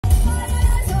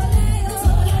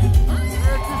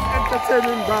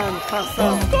entertainment band,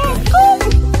 Kassav.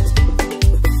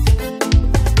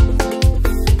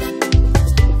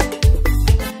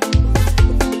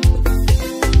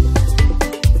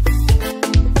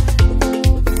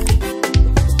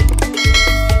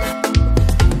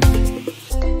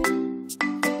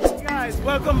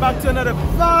 Welcome back to another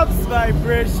Fab's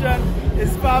Vibration.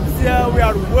 It's Fab's here. We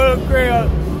are at World Creole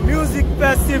Music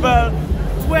Festival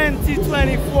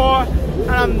 2024 and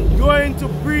I'm going to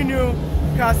bring you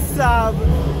Kassav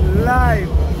live.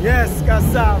 Yes,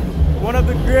 Kassav, one of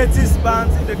the greatest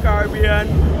bands in the Caribbean.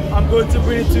 I'm going to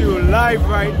bring it to you live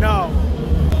right now.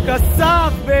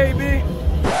 Kassav, baby!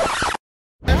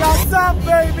 Kassav,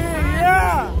 baby!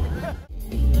 Yeah!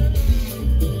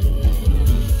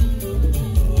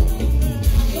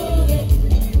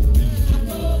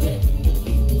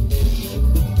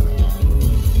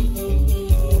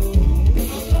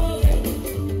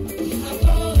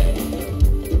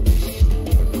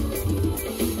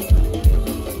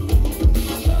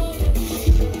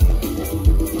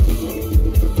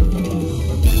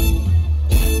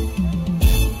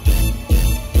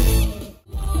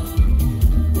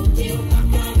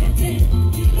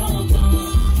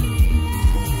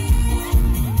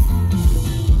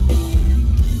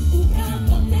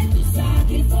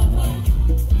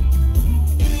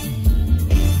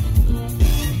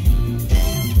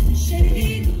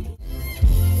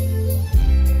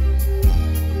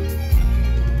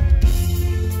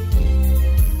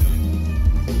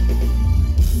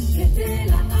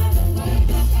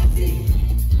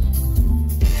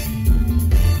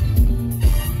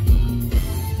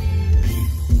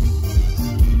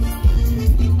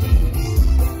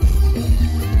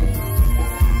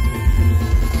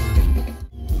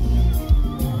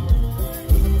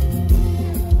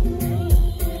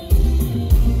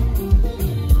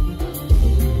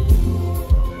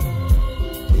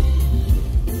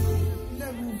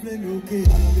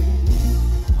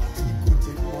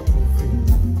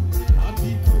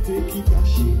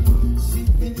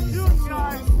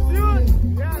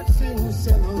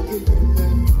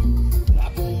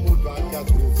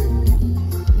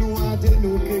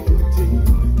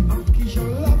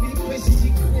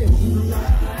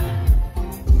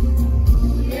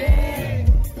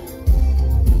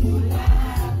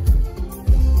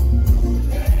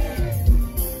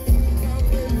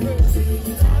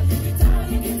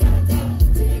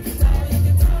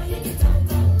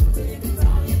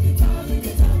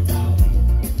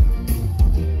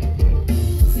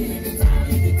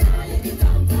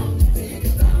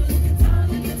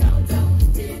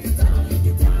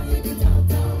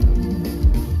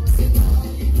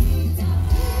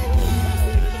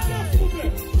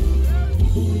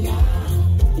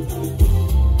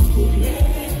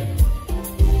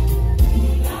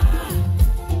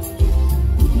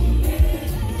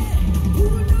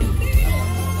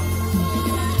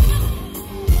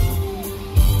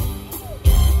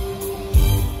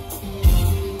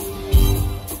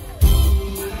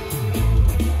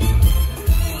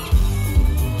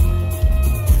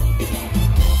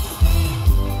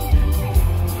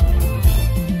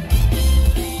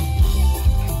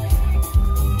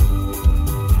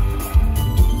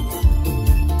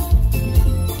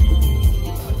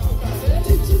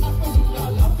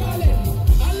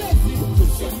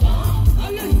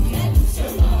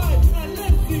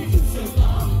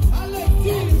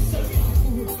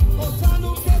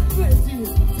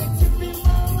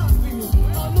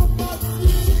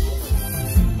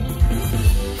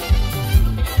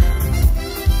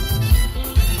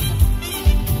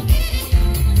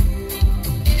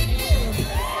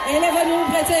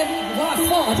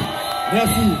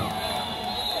 Merci.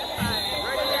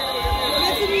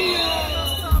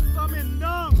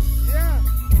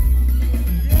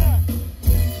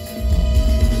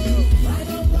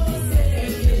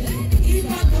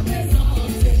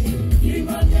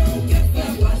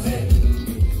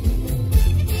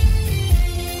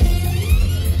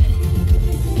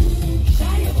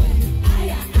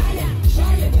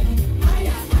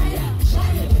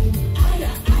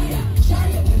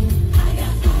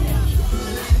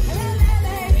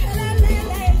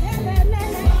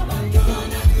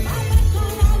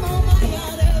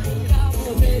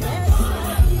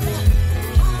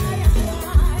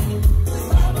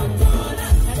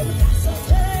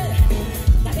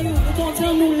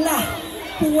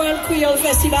 Pour World Creole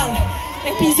Festival,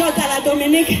 épisode à la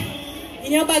Dominique.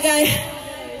 Il y a un bagage,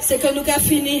 c'est que nous avons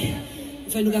fini.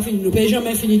 Enfin, nous avons fini, nous ne pouvons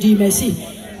jamais finir de dire merci.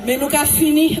 Mais nous avons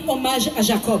fini hommage à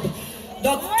Jacob.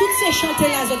 Donc, toutes ces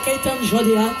chantées-là,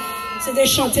 c'est des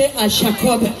chantées à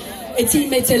Jacob. Et ils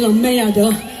mettaient la main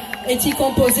dedans, et ils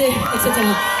composaient, etc.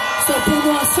 So, pour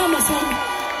nous, ensemble,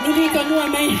 Nous disons que nous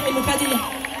aimons et nous disons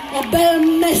un bel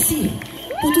merci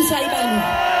pour tout ça.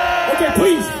 Okay,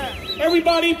 please,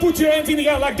 everybody put your hands in the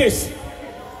air like this.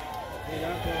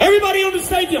 Everybody on the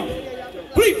stadium,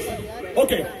 please.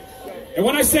 Okay, and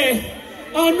when I say,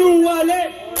 à nous aller,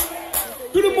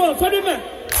 tout le monde, faites des mains.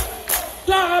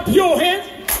 Clap your hands.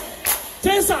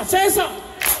 C'est ça, c'est ça.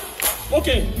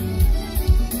 Okay.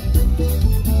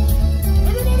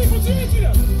 Everybody put your hands in the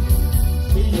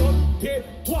air.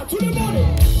 Toi, tout le monde.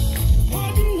 À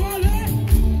nous aller,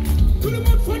 tout le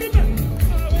monde, faites des mains.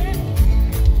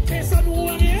 C'est ça, nous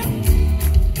aller.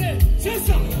 C'est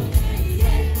ça.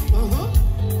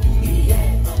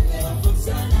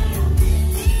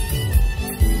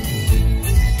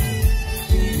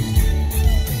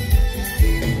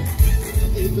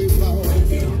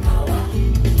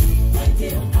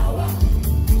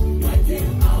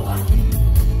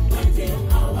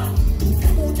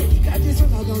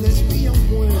 Dans l'esprit en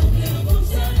point.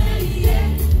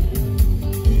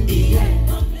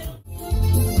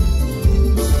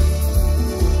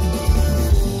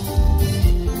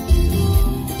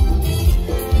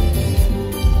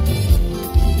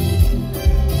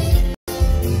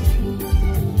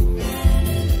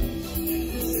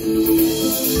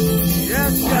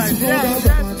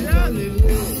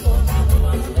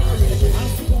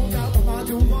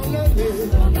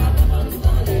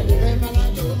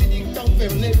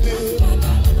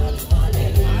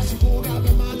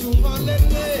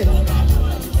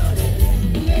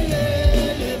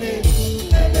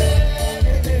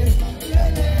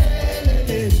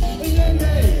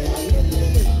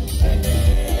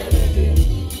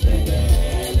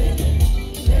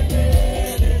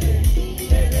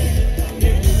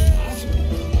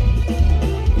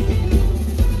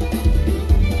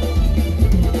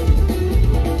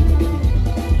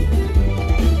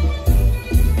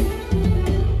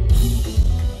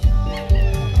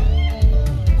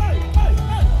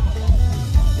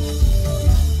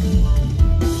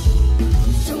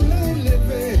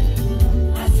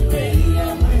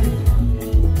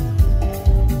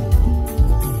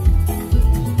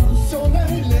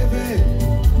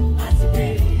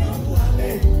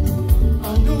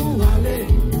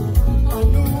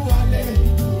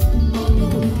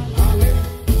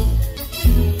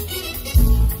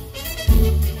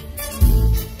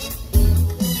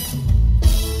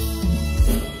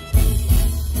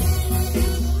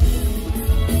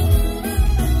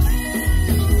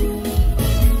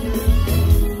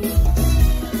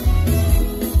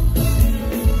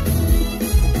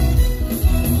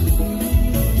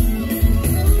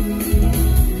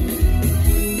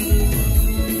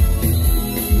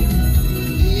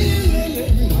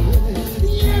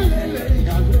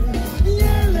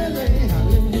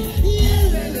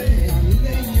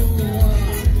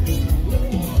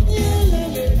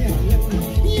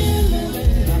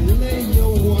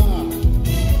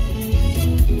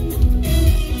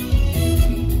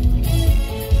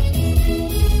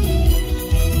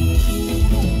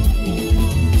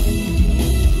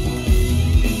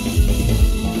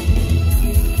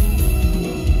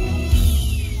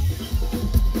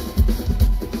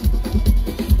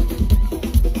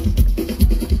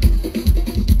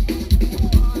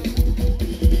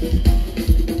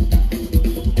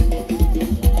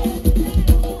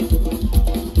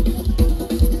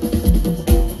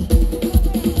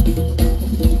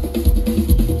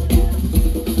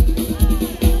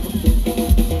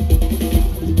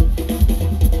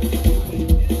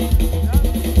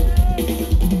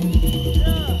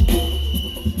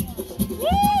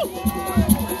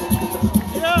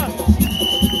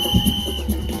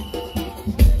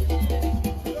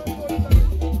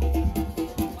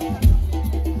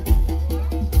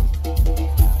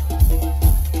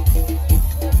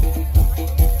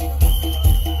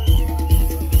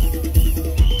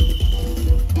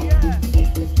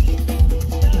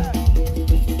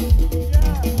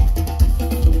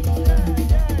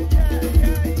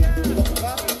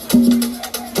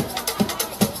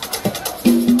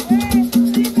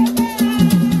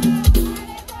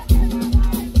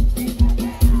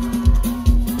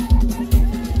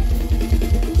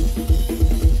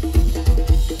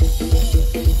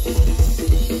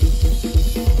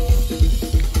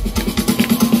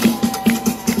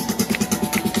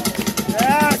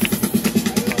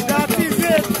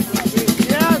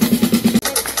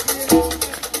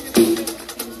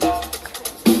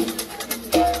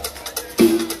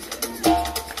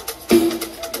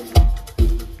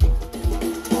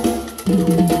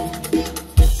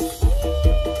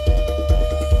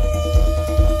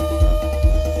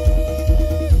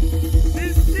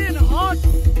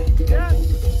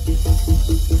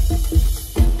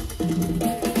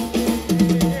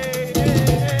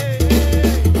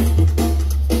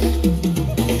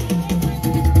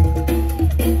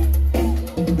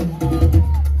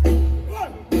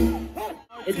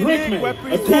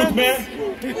 man.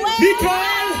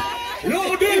 Nicole,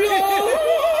 Lord the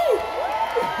Lord.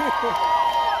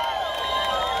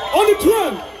 On the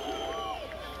drum.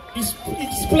 He's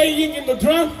playing in the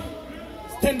drum.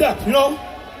 Stand up, you know.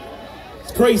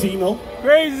 It's crazy, you know.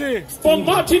 Crazy. From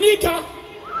Martinica.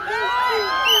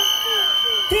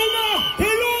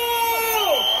 Hello.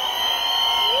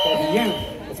 At the end,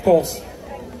 of course,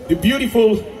 the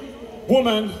beautiful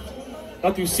woman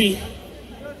that you see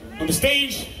on the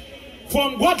stage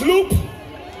from Guadeloupe,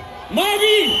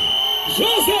 Marie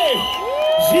José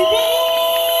Gibault.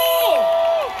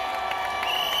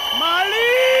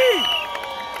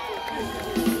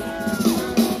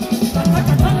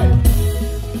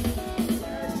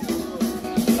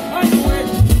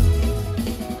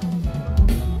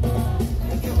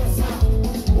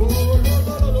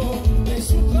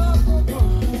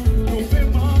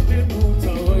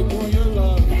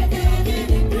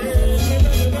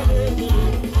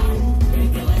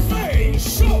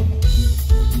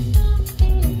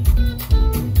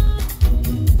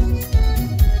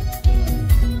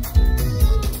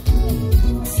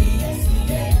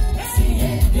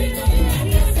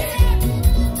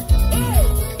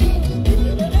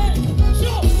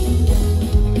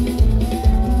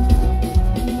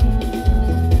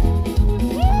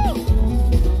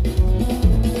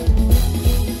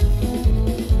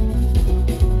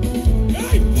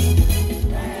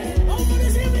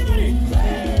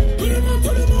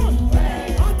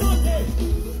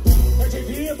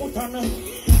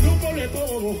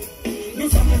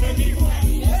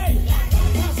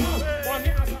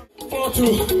 To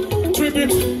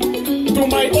tribute to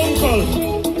my uncle,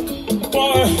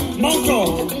 Mentor,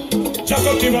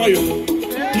 Jacob Devario.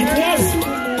 He was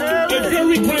a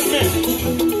very great man,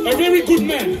 a very good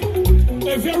man,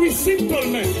 a very simple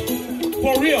man.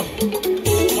 For real,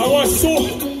 I was so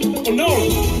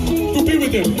honored to be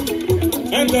with him,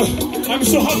 and I'm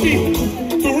so happy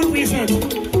to represent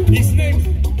his name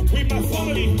with my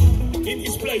family in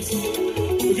his place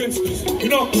against this, you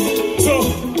know. So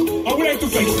I would like to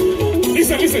thank.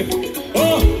 Listen.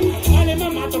 Oh, allez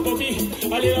maman ton coquille,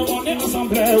 allez on est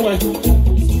ensemble, ouais.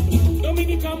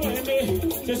 Dominica moi aimé,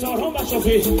 ce soir on va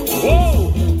chauffer.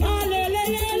 Oh, allez,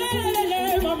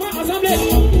 maman ensemble.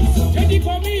 Je dis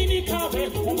Dominica,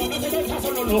 on va faire ça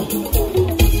solo.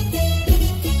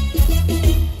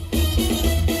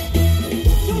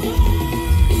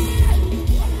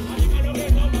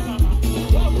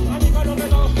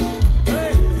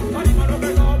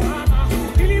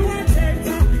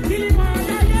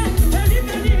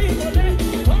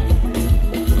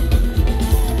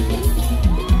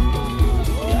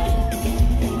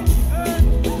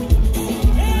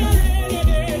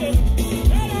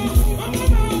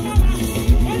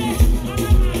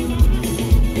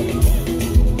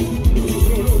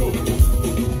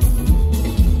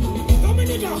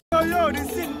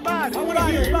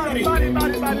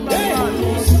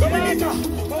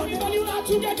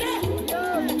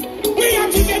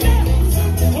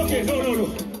 Okay, no.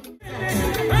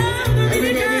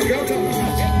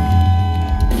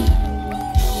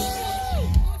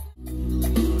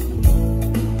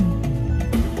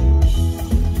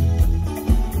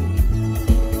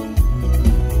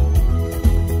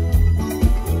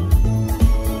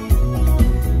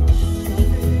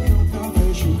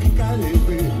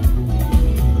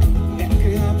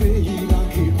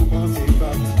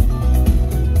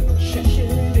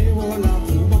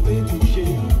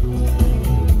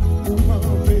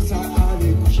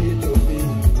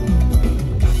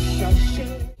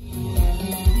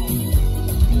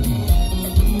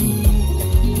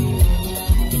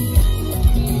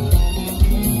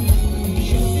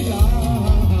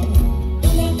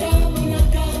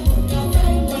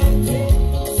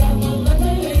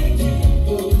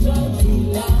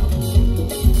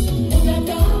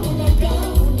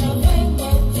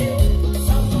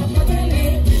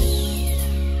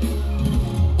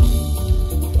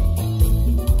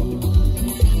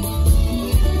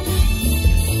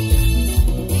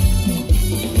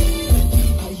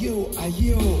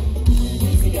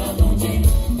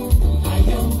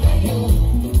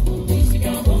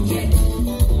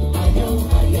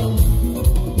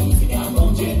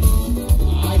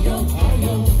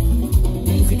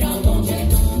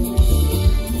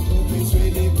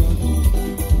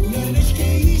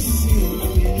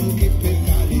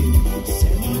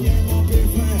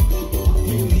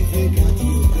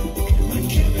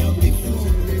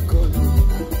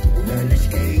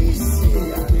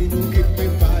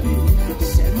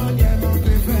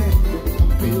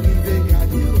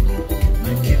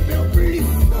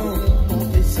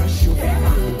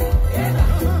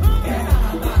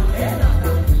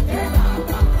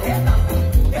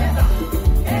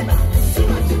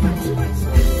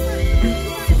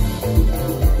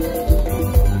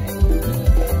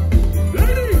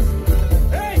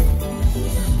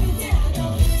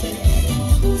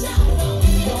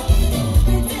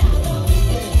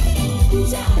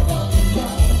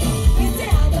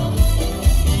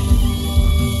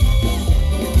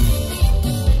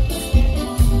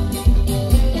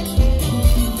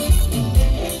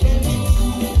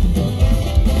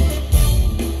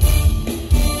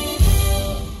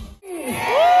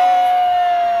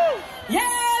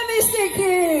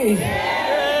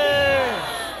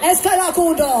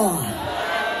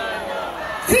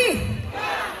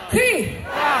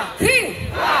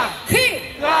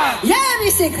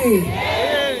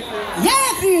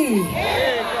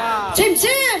 Chim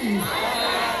chim!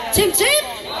 Chim chim!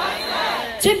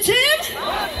 Chim chim!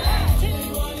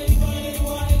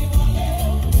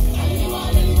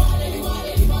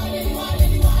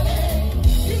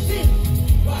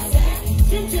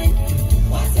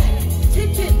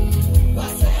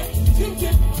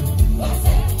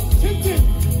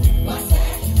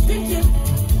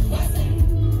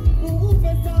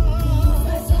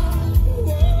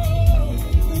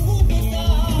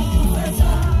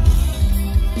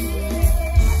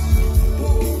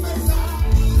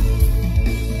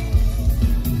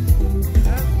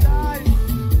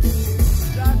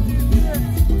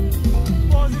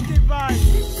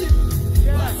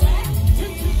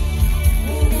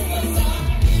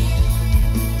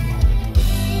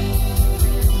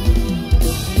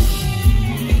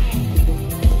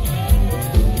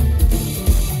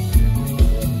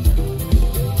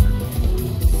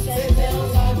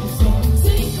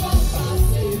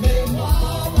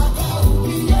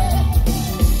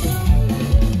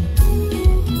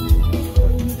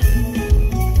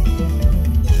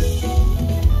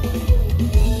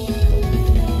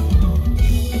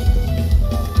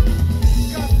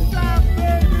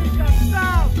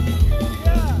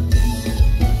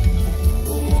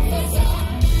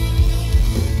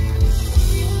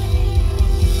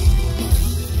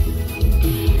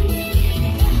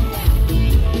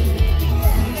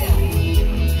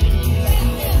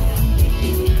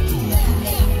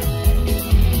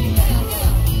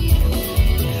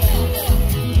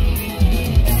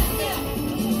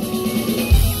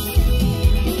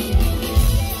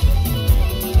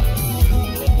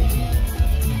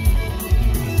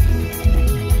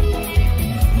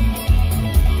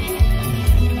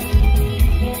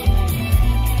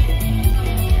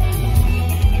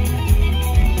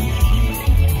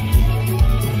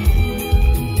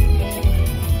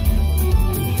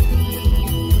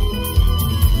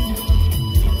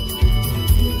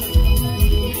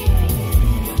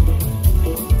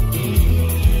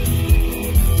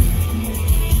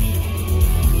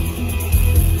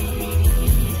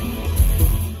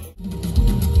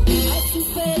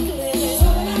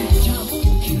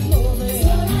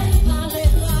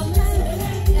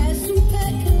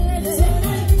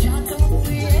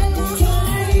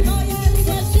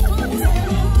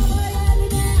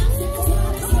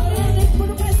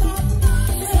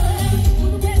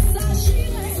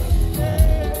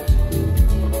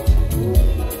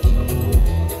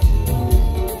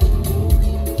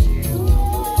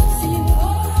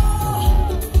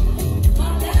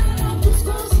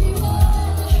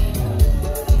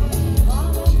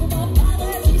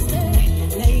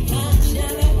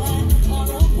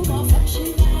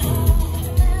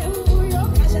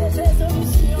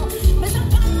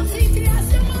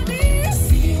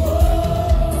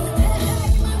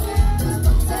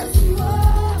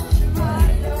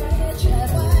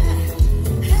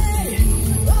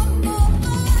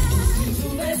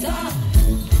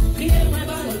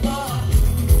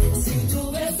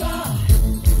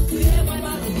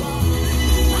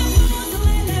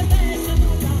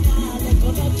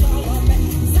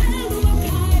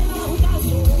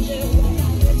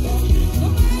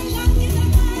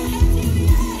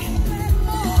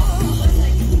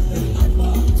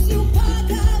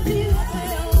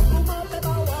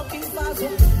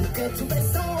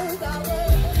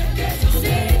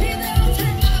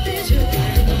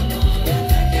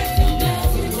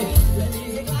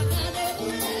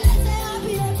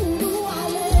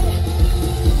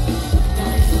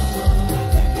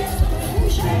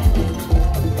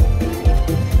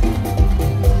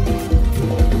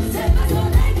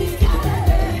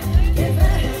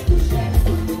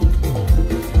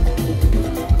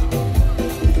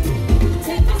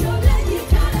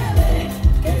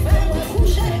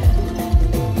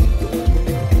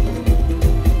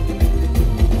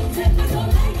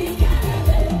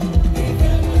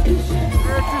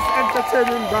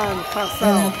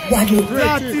 Kassav. That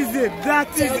is it. That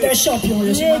is it.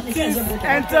 Greatest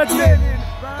entertaining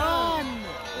band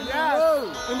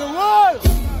in the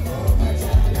world.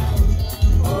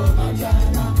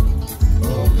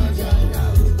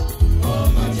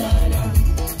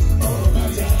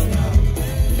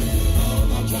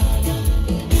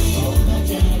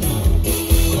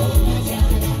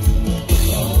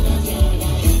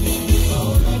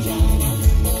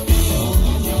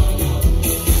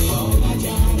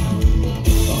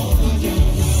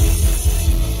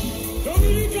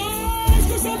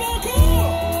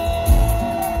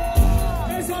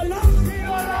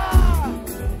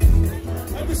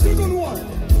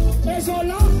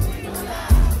 Ezola.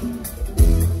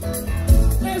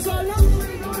 Ezola.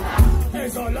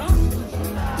 Ezola.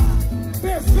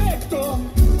 Perfetto.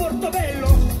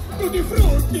 Portobello. Tutti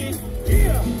frutti.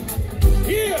 Here.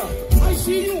 Here. I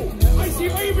see you. I see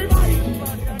everybody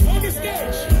on the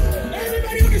stage.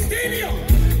 Everybody on the stadium.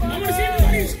 I want to see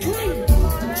everybody scream.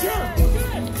 Jump.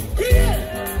 Here.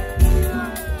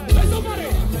 Somebody.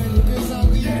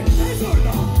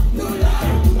 Ezola. No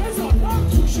lie. Ezola.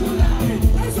 Ezola.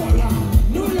 Ezola.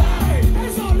 No lie.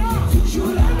 Ezola.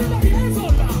 Everybody.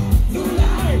 Ezola. No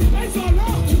lie. Ezola.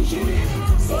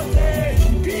 Sunday.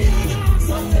 Piana.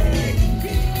 Sunday.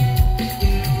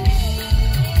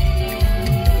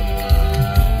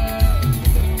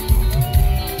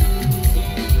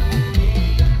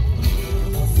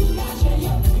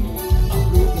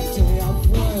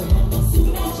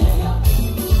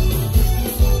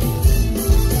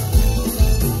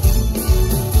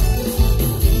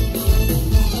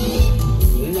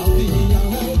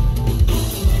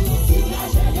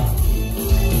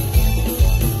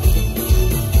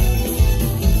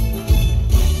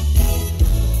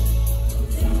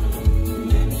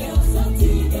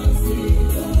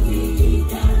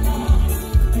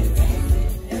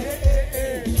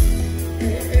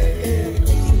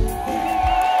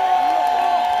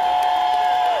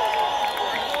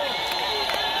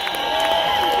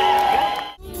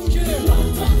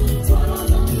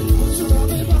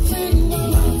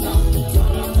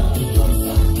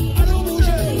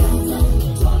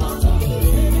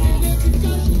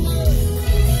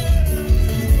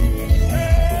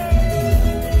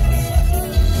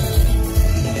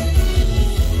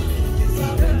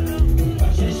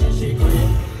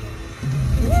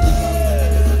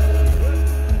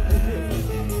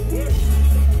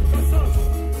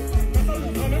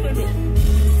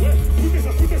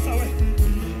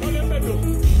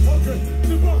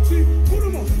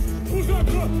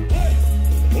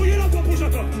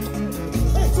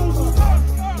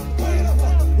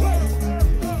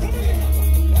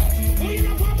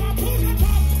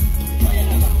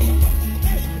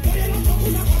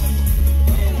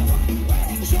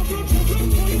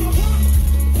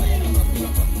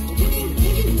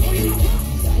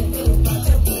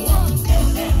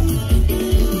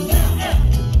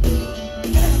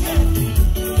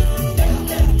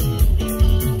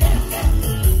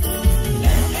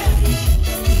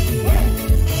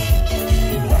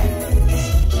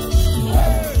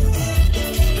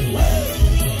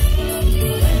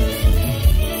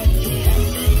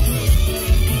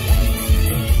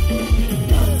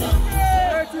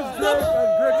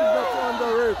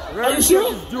 Are you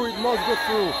sure? Do it must go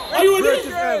through. Are you ready?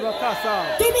 Greatest ever, Kassav.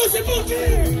 Tout le monde s'est porté.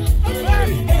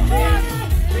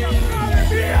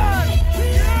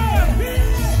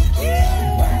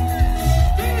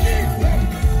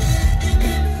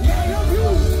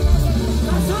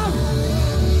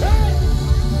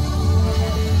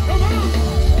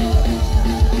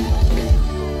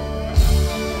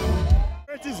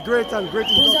 Great and great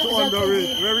is not to underrate.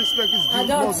 Where respect is due,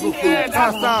 must go through.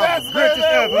 Kassav, greatest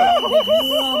ever.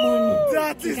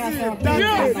 That is it. That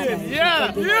is it.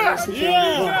 Yeah.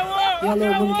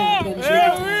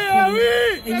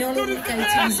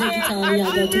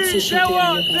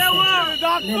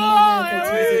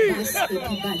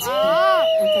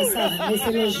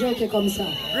 C'est le jeu qui est comme ça.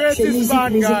 C'est musique pas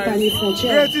les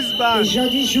frontières. Les gens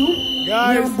du jour,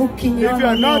 guys, if you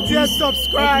are not yet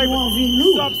subscribed,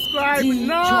 subscribe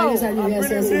now. I'm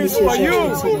bringing this for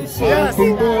you. Yes,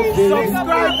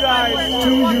 subscribe guys to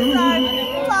you.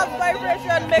 Top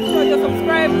vibration, make sure you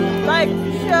subscribe, like,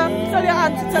 share, tell your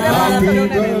auntie, tell your mother, tell your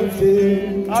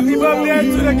nephew. Happy birthday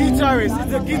to the guitarist.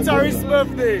 It's the guitarist's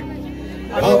birthday.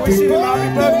 I'm wishing him happy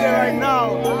birthday right now.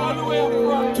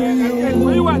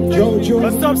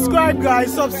 But subscribe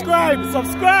guys, subscribe.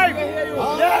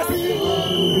 Yes.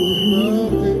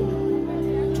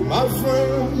 To my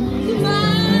friend.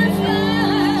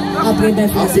 Happy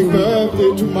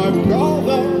birthday to my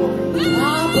brother.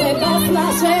 Happy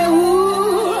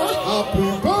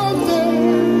birthday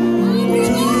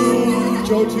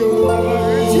to Jojo.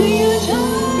 to you,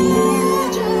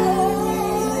 Jojo.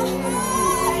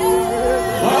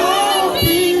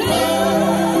 Happy birthday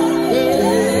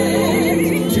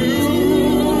to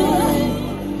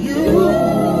you.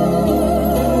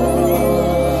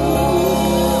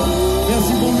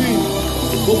 Merci pour lui.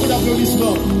 Beaucoup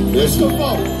d'applaudissements. Let's go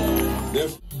fort.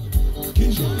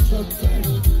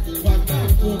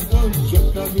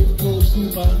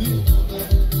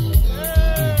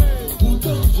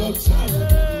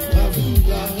 La vie,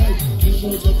 la règle, des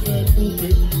choses à faire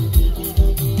couper.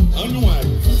 En noir.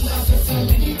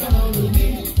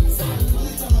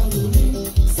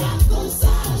 Ça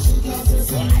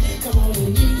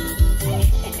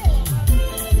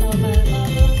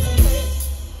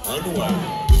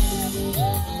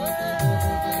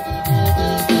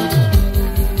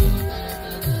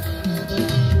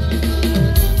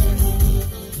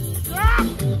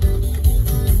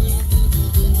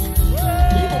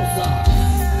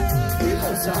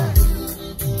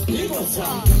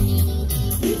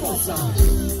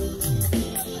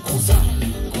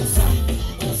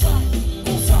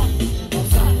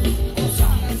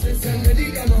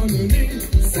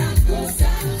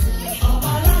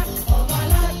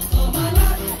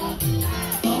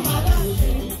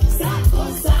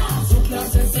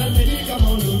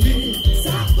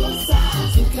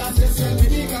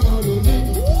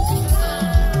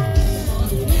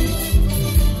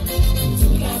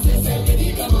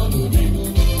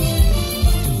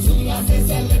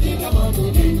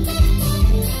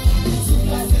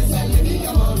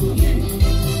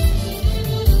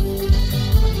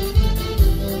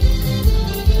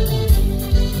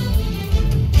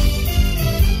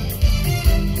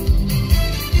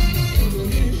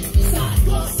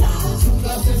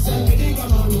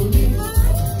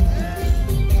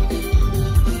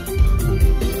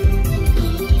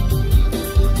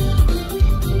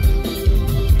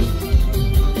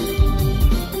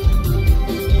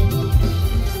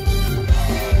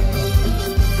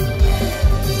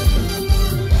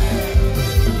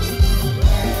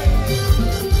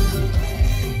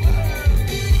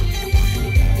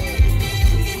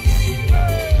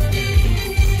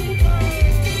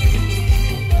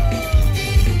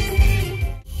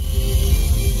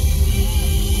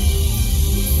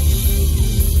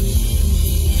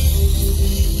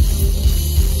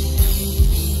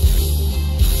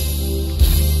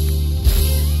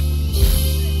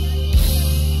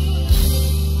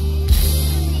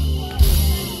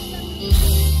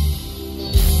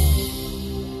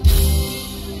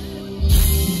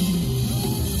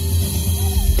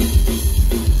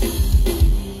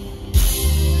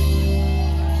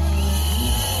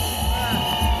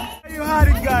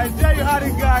There you had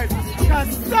it, guys.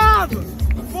 Kassav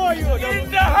for you. In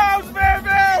the house, baby.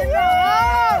 In the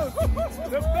house.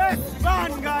 The best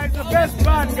band, guys. The best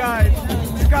band, guys.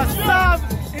 Kassav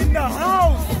in the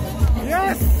house.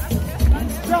 Yes.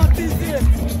 That is it.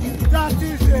 That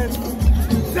is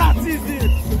it. That is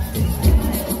it.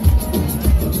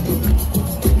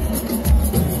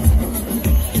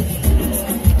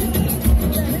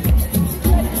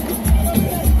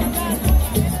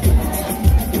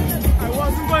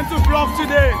 To vlog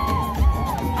today.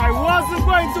 I wasn't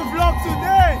going to vlog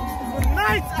today.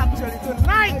 Tonight, actually.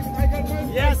 Tonight.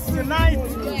 Yes, tonight.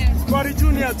 Scotty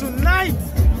Jr. Tonight.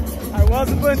 I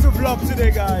wasn't going to vlog today,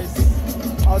 guys.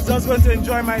 I was just going to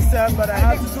enjoy myself, but I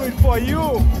had to do it for you.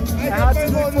 I had to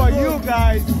do it for you,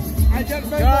 guys. I get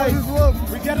my money's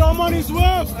worth. We get our money's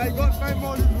worth. I got my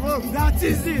money's worth. That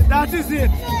is it. That is it.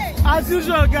 As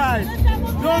usual, guys,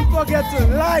 don't forget to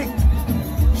like,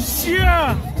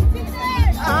 share,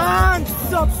 and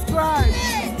subscribe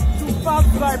to Fab's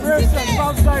Vibration.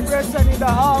 Fab's Vibration in the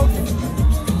house.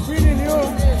 Feeling you,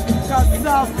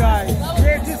 Kassav, guys.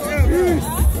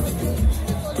 Peace.